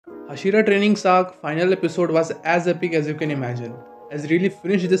Hashira Training Arc final episode was as epic as you can imagine, has really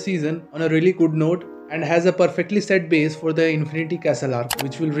finished the season on a really good note and has a perfectly set base for the Infinity Castle arc,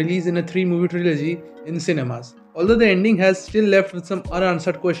 which will release in a 3-movie trilogy in cinemas. Although the ending has still left with some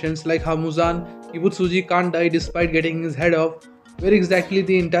unanswered questions like how Muzan Kibutsuji can't die despite getting his head off, where exactly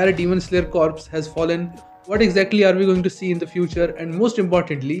the entire Demon Slayer corpse has fallen, what exactly are we going to see in the future, and most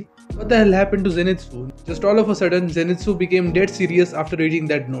importantly, what the hell happened to Zenitsu? Just all of a sudden, Zenitsu became dead serious after reading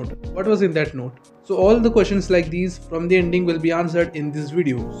that note. What was in that note? So all the questions like these from the ending will be answered in this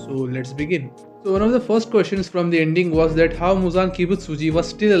video. So let's begin. So one of the first questions from the ending was that how Muzan Kibutsuji was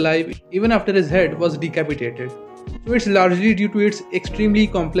still alive even after his head was decapitated. So it's largely due to its extremely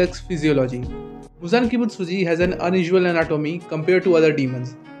complex physiology. Muzan Kibutsuji has an unusual anatomy compared to other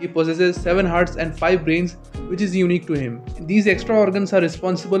demons. He possesses 7 hearts and 5 brains, which is unique to him. These extra organs are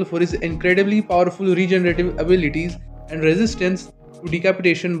responsible for his incredibly powerful regenerative abilities and resistance to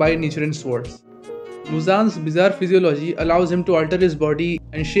decapitation by Nichiren swords. Muzan's bizarre physiology allows him to alter his body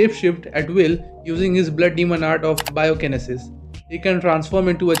and shapeshift at will using his blood demon art of biokinesis. He can transform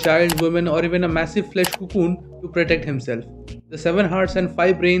into a child, woman, or even a massive flesh cocoon to protect himself. The 7 hearts and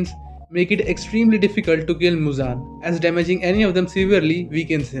 5 brains make it extremely difficult to kill Muzan, as damaging any of them severely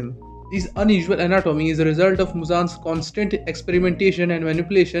weakens him. This unusual anatomy is a result of Muzan's constant experimentation and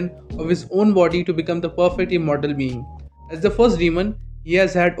manipulation of his own body to become the perfect immortal being. As the first demon, he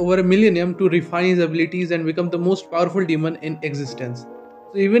has had over a millennium to refine his abilities and become the most powerful demon in existence.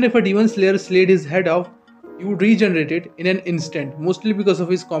 So even if a demon slayer slayed his head off, he would regenerate it in an instant, mostly because of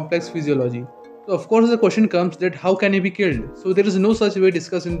his complex physiology. So of course the question comes that how can he be killed? So there is no such way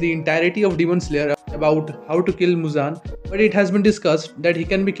discussed in the entirety of Demon Slayer about how to kill Muzan, but it has been discussed that he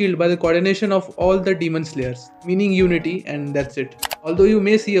can be killed by the coordination of all the Demon Slayers, meaning unity, and that's it. Although you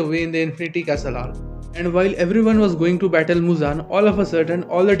may see a way in the Infinity Castle arc. And while everyone was going to battle Muzan, all of a sudden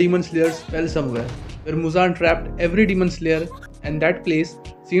all the Demon Slayers fell somewhere, where Muzan trapped every Demon Slayer, and that place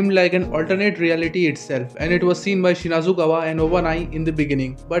seemed like an alternate reality itself, and it was seen by Shinazukawa and Obanai in the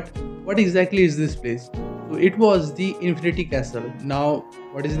beginning. But what exactly is this place? So it was the Infinity Castle. Now,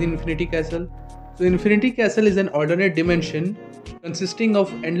 what is the Infinity Castle? So Infinity Castle is an alternate dimension consisting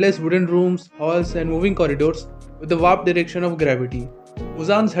of endless wooden rooms, halls, and moving corridors with the warp direction of gravity.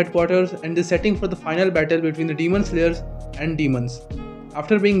 Muzan's headquarters and the setting for the final battle between the Demon Slayers and demons.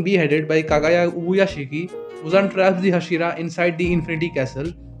 After being beheaded by Kagaya Ubuyashiki, Muzan traps the Hashira inside the Infinity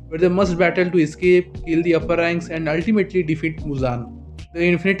Castle, where they must battle to escape, kill the upper ranks, and ultimately defeat Muzan. The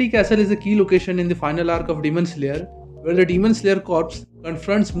Infinity Castle is a key location in the final arc of Demon Slayer, where the Demon Slayer corpse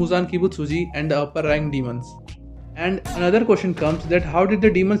confronts Muzan Kibutsuji and the upper rank demons. And another question comes that how did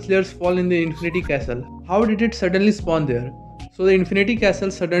the Demon Slayers fall in the Infinity Castle? How did it suddenly spawn there? So the Infinity Castle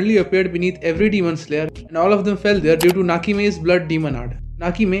suddenly appeared beneath every Demon Slayer, and all of them fell there due to Nakime's blood demon art.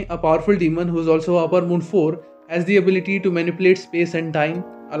 Nakime, a powerful demon who is also Upper Moon 4, has the ability to manipulate space and time,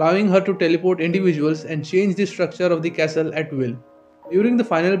 allowing her to teleport individuals and change the structure of the castle at will. During the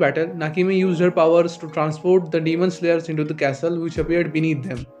final battle, Nakime used her powers to transport the Demon Slayers into the castle which appeared beneath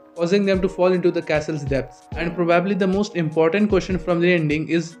them, causing them to fall into the castle's depths. And probably the most important question from the ending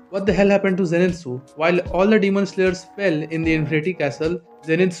is what the hell happened to Zenitsu? While all the Demon Slayers fell in the Infinity Castle,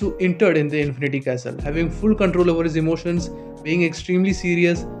 Zenitsu entered in the Infinity Castle, having full control over his emotions, being extremely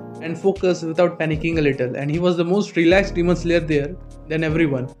serious and focused without panicking a little, and he was the most relaxed Demon Slayer there than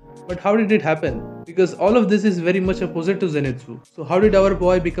everyone. But how did it happen? Because all of this is very much opposite to Zenitsu. So how did our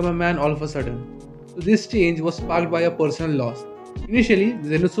boy become a man all of a sudden? So this change was sparked by a personal loss. Initially,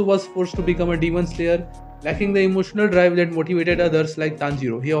 Zenitsu was forced to become a Demon Slayer, lacking the emotional drive that motivated others like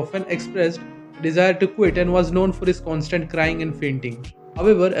Tanjiro. He often expressed a desire to quit and was known for his constant crying and fainting.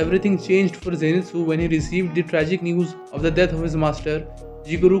 However, everything changed for Zenitsu when he received the tragic news of the death of his master,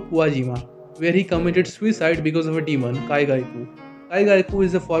 Jigoro Kuwajima, where he committed suicide because of a demon, Kaigaiku. Kaigaiku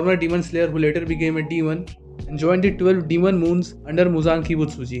is a former demon slayer who later became a demon and joined the 12 demon moons under Muzan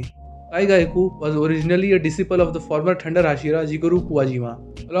Kibutsuji. Kaigaiku was originally a disciple of the former Thunder Hashira Jigoro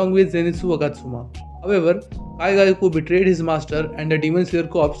Kuwajima, along with Zenitsu Agatsuma. However, Kaigaiku betrayed his master and the demon slayer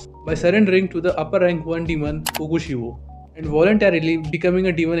corpse by surrendering to the upper rank 1 demon, Kokushibo, and voluntarily becoming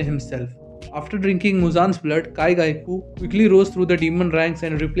a demon himself. After drinking Muzan's blood, Kaigaiku quickly rose through the demon ranks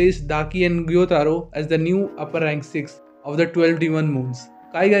and replaced Daki and Gyotaro as the new upper rank 6 of the 12 demon moons.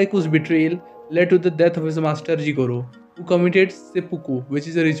 Kaigaiku's betrayal led to the death of his master Jigoro, who committed seppuku, which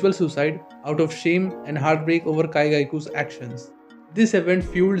is a ritual suicide, out of shame and heartbreak over Kaigaiku's actions. This event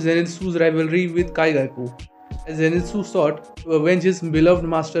fueled Zenitsu's rivalry with Kaigaiku, as Zenitsu sought to avenge his beloved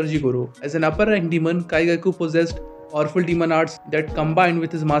master Jigoro. As an upper rank demon, Kaigaiku possessed powerful demon arts that combined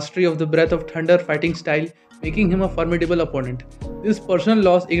with his mastery of the Breath of Thunder fighting style, making him a formidable opponent. This personal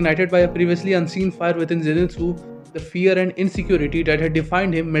loss, ignited by a previously unseen fire within Zenitsu, the fear and insecurity that had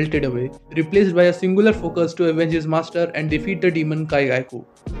defined him melted away, replaced by a singular focus to avenge his master and defeat the demon Kaigaiku.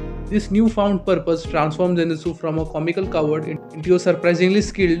 This newfound purpose transformed Zenitsu from a comical coward into a surprisingly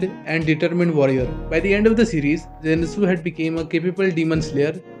skilled and determined warrior. By the end of the series, Zenitsu had become a capable demon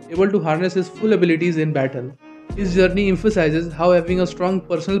slayer, able to harness his full abilities in battle. His journey emphasizes how having a strong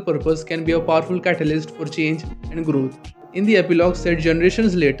personal purpose can be a powerful catalyst for change and growth. In the epilogue set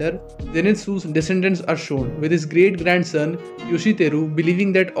generations later, Zenitsu's descendants are shown, with his great-grandson Yoshiteru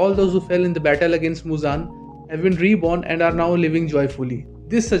believing that all those who fell in the battle against Muzan have been reborn and are now living joyfully.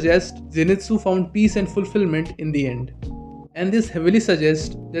 This suggests Zenitsu found peace and fulfillment in the end. And this heavily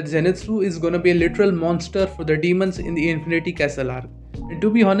suggests that Zenitsu is gonna be a literal monster for the demons in the Infinity Castle arc. And to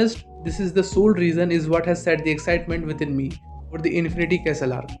be honest, this is the sole reason is what has set the excitement within me for the Infinity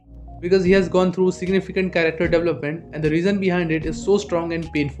Castle arc. Because he has gone through significant character development and the reason behind it is so strong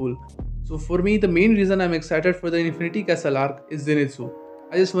and painful. So for me, the main reason I'm excited for the Infinity Castle arc is Zenitsu.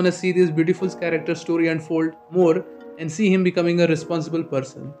 I just want to see this beautiful character story unfold more and see him becoming a responsible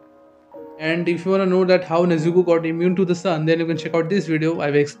person. And if you want to know that how Nezuko got immune to the sun, then you can check out this video.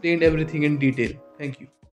 I've explained everything in detail. Thank you.